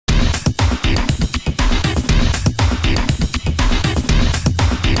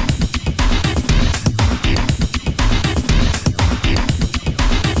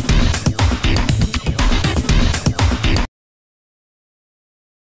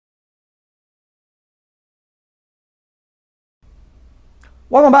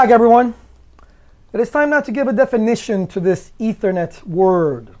Welcome back, everyone. It is time now to give a definition to this Ethernet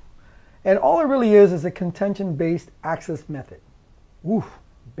word. And all it really is a contention-based access method. Oof,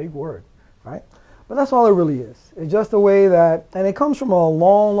 big word, right? But that's all it really is. It's just a way that, and it comes from a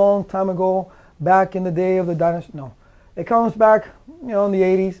long, long time ago, back in the day of the dinosaurs. No, it comes back, in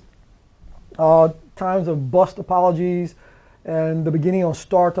the 80s, times of bus topologies and the beginning of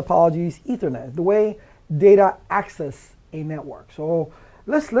star topologies, Ethernet, the way data access a network. So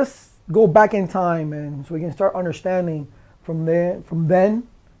let's go back in time, and so we can start understanding from then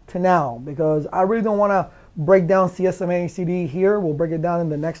to now, because I really don't want to break down CCNA CD here. We'll break it down in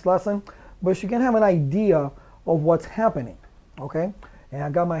the next lesson, but you can have an idea of what's happening, okay? And I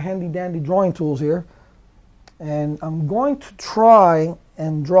got my handy dandy drawing tools here, and I'm going to try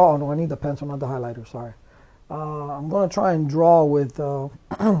and draw. No, I need the pencil, not the highlighter, sorry. I'm going to try and draw with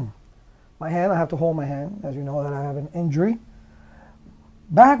my hand. I have to hold my hand, as you know that I have an injury.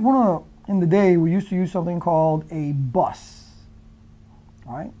 Back in the day, we used to use something called a bus,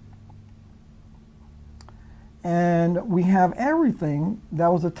 all right? And we have everything that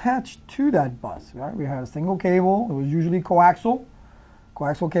was attached to that bus, right? We had a single cable. It was usually coaxial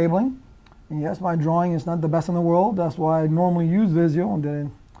cabling. And yes, my drawing is not the best in the world. That's why I normally use Visio, and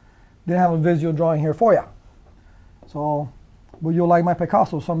didn't have a Visio drawing here for you. So, but you'll like my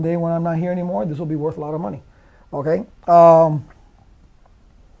Picasso someday when I'm not here anymore. This will be worth a lot of money, okay?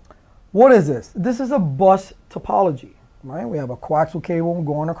 What is this? This is a bus topology, right? We have a coaxial cable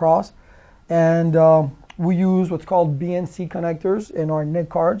going across, and we use what's called BNC connectors in our NIC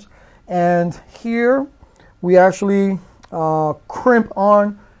cards. And here we actually crimp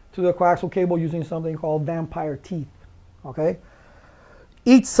on to the coaxial cable using something called vampire teeth, okay?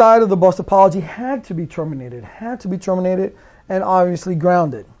 Each side of the bus topology had to be terminated, and obviously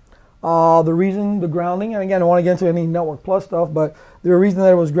grounded. The grounding, and again, I don't want to get into any Network Plus stuff, but the reason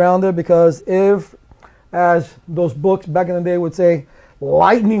that it was grounded, because if, as those books back in the day would say,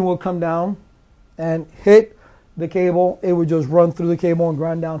 lightning would come down and hit the cable, it would just run through the cable and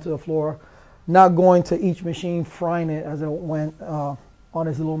grind down to the floor, not going to each machine, frying it as it went on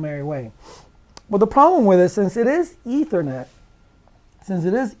its little merry way. But the problem with it, since it is Ethernet,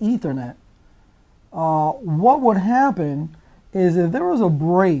 what would happen is if there was a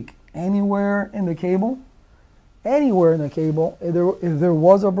break anywhere in the cable, if there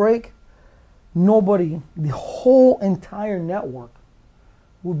was a break, the whole entire network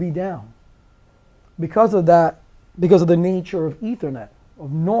would be down because of the nature of Ethernet,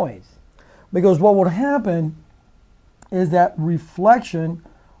 of noise. Because what would happen is that reflection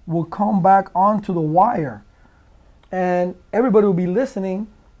will come back onto the wire, and everybody will be listening.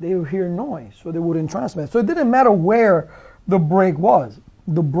 They would hear noise, so they wouldn't transmit. So it didn't matter where the break was.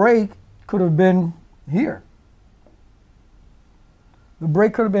 The break could have been here. The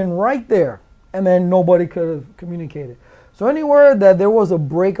break could have been right there, and then nobody could have communicated. So anywhere that there was a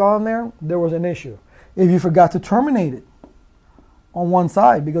break on there, there was an issue. If you forgot to terminate it on one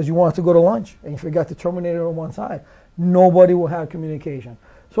side because you wanted to go to lunch and you forgot to terminate it on one side, nobody will have communication.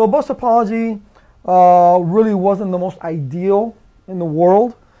 So a bus topology really wasn't the most ideal in the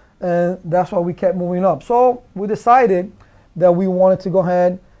world, and that's why we kept moving up. So we decided that we wanted to go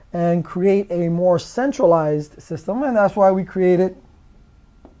ahead and create a more centralized system, and that's why we created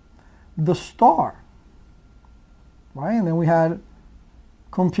the star, right? And then we had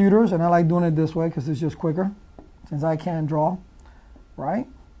computers, and I like doing it this way because it's just quicker since I can't draw, right?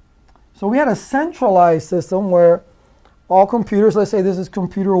 So we had a centralized system where all computers, let's say this is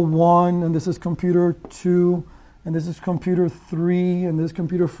computer 1, and this is computer 2, and this is computer 3, and this is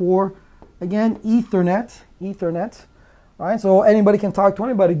computer 4. Again, Ethernet. All right, so anybody can talk to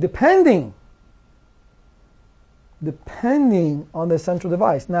anybody depending on the central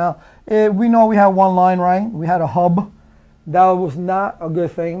device. Now, we know we have one line, right? We had a hub. That was not a good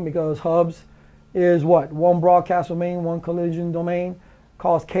thing, because hubs is what? One broadcast domain, one collision domain,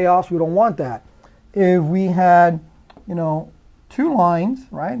 cause chaos. We don't want that. If we had, two lines,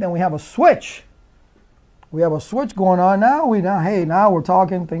 right? Then we have a switch. We have a switch going on. Now we're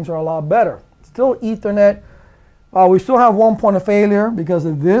talking. Things are a lot better. Still Ethernet. We still have one point of failure, because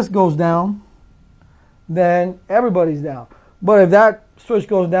if this goes down, then everybody's down. But if that switch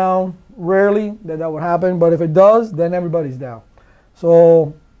goes down, rarely that would happen. But if it does, then everybody's down.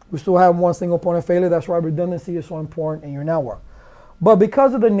 So we still have one single point of failure. That's why redundancy is so important in your network. But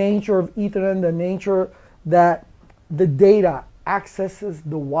because of the nature of Ethernet, the nature that the data accesses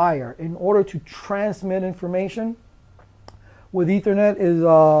the wire in order to transmit information with Ethernet,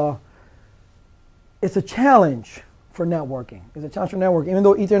 it's a challenge for networking. Even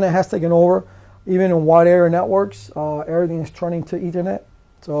though Ethernet has taken over, even in wide area networks, everything is turning to Ethernet.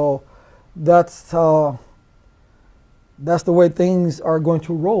 So that's the way things are going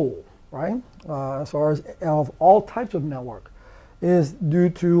to roll, right? As far as of all types of network is due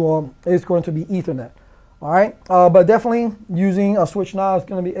to it's going to be Ethernet. All right, but definitely using a switch now is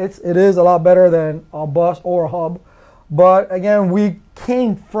going to be it is a lot better than a bus or a hub. But again, we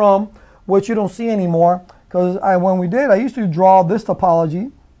came from what you don't see anymore, because when we did, I used to draw this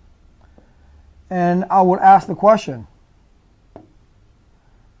topology, and I would ask the question: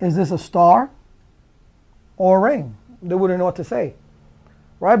 is this a star or a ring? They wouldn't know what to say,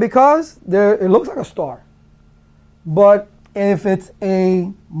 right? Because it looks like a star, but if it's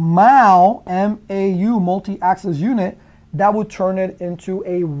a MAU, M-A-U, multi-axis unit, that would turn it into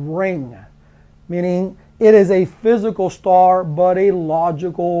a ring, meaning it is a physical star, but a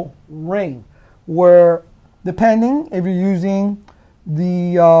logical ring, where depending if you're using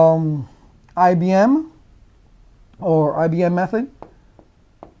the IBM or IBM method,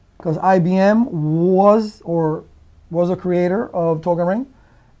 because IBM was a creator of token ring,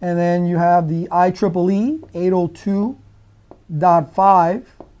 and then you have the IEEE 802.5,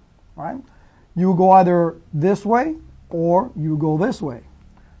 right? You go either this way or you go this way,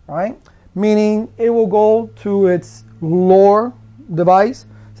 right? Meaning it will go to its LoRa device,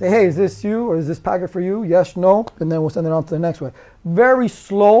 say, hey, is this you or is this packet for you? Yes, no, and then we'll send it on to the next one. Very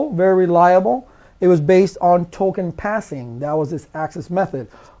slow, very reliable. It was based on token passing. That was its access method.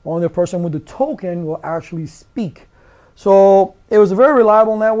 Only the person with the token will actually speak. So it was a very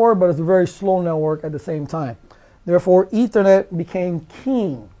reliable network, but it's a very slow network at the same time. Therefore, Ethernet became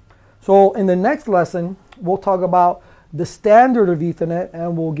king. So in the next lesson, we'll talk about the standard of Ethernet,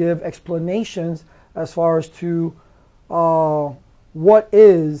 and we'll give explanations as far as to what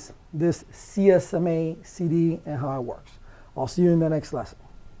is this CCNA CD and how it works. I'll see you in the next lesson.